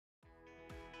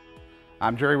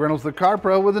I'm Jerry Reynolds, the Car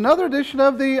Pro, with another edition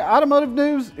of the Automotive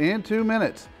News in 2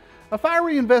 minutes. A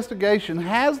fiery investigation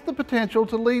has the potential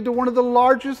to lead to one of the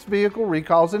largest vehicle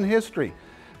recalls in history.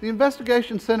 The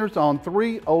investigation centers on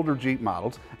 3 older Jeep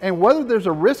models and whether there's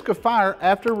a risk of fire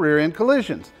after rear-end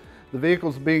collisions. The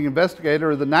vehicles being investigated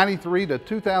are the 93 to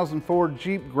 2004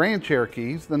 Jeep Grand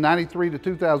Cherokees, the 93 to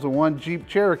 2001 Jeep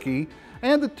Cherokee,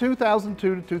 and the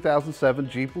 2002 to 2007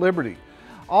 Jeep Liberty.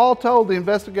 All told, the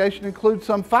investigation includes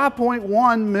some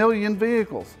 5.1 million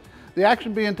vehicles. The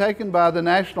action being taken by the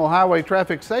National Highway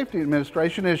Traffic Safety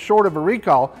Administration is short of a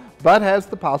recall, but has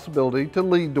the possibility to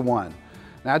lead to one.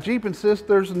 Now, Jeep insists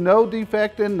there's no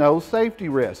defect and no safety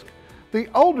risk. The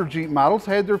older Jeep models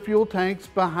had their fuel tanks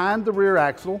behind the rear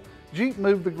axle. Jeep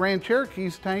moved the Grand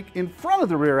Cherokee's tank in front of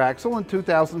the rear axle in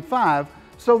 2005,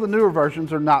 so the newer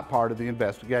versions are not part of the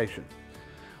investigation.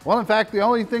 Well, in fact, the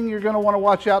only thing you're going to want to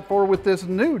watch out for with this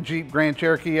new Jeep Grand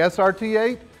Cherokee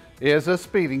SRT8 is a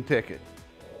speeding ticket.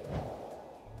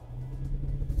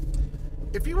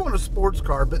 If you want a sports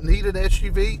car but need an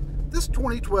SUV, this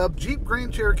 2012 Jeep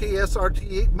Grand Cherokee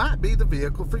SRT8 might be the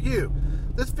vehicle for you.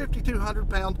 This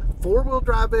 5,200-pound four-wheel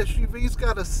drive SUV's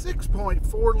got a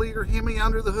 6.4-liter Hemi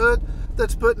under the hood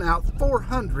that's putting out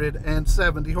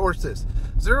 470 horses.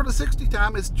 0 to 60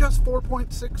 time is just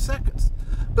 4.6 seconds.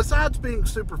 Besides being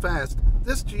super fast,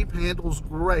 this Jeep handles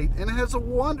great and it has a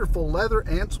wonderful leather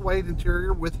and suede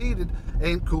interior with heated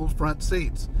and cooled front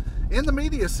seats. In the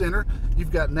media center,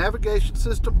 you've got navigation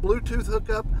system, Bluetooth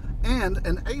hookup, and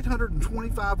an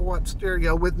 825-watt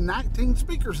stereo with 19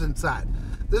 speakers inside.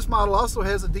 This model also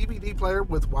has a DVD player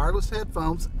with wireless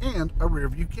headphones and a rear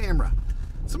view camera.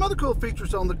 Some other cool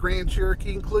features on the Grand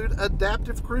Cherokee include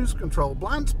adaptive cruise control,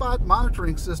 blind spot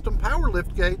monitoring system, power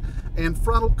liftgate, and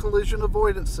frontal collision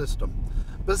avoidance system.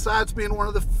 Besides being one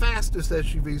of the fastest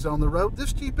SUVs on the road,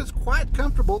 this Jeep is quite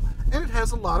comfortable and it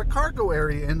has a lot of cargo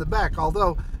area in the back,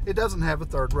 although it doesn't have a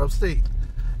third row seat.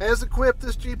 As equipped,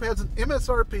 this Jeep has an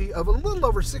MSRP of a little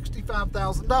over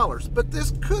 $65,000, but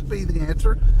this could be the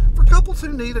answer for couples who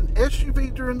need an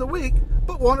SUV during the week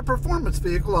but want a performance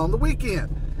vehicle on the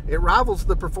weekend. It rivals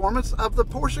the performance of the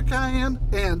Porsche Cayenne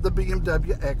and the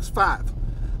BMW X5.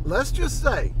 Let's just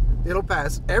say it'll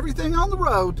pass everything on the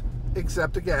road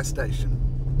except a gas station.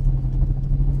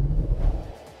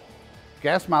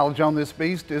 Gas mileage on this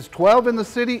beast is 12 in the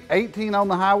city, 18 on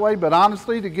the highway, but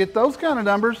honestly, to get those kind of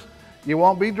numbers, you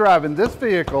won't be driving this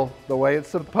vehicle the way it's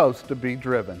supposed to be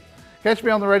driven. Catch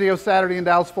me on the radio Saturday in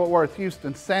Dallas, Fort Worth,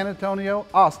 Houston, San Antonio,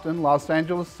 Austin, Los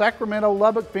Angeles, Sacramento,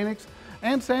 Lubbock, Phoenix,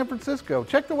 and San Francisco.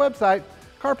 Check the website,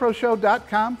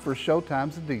 carproshow.com, for show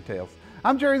times and details.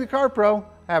 I'm Jerry the Car Pro.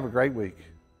 Have a great week.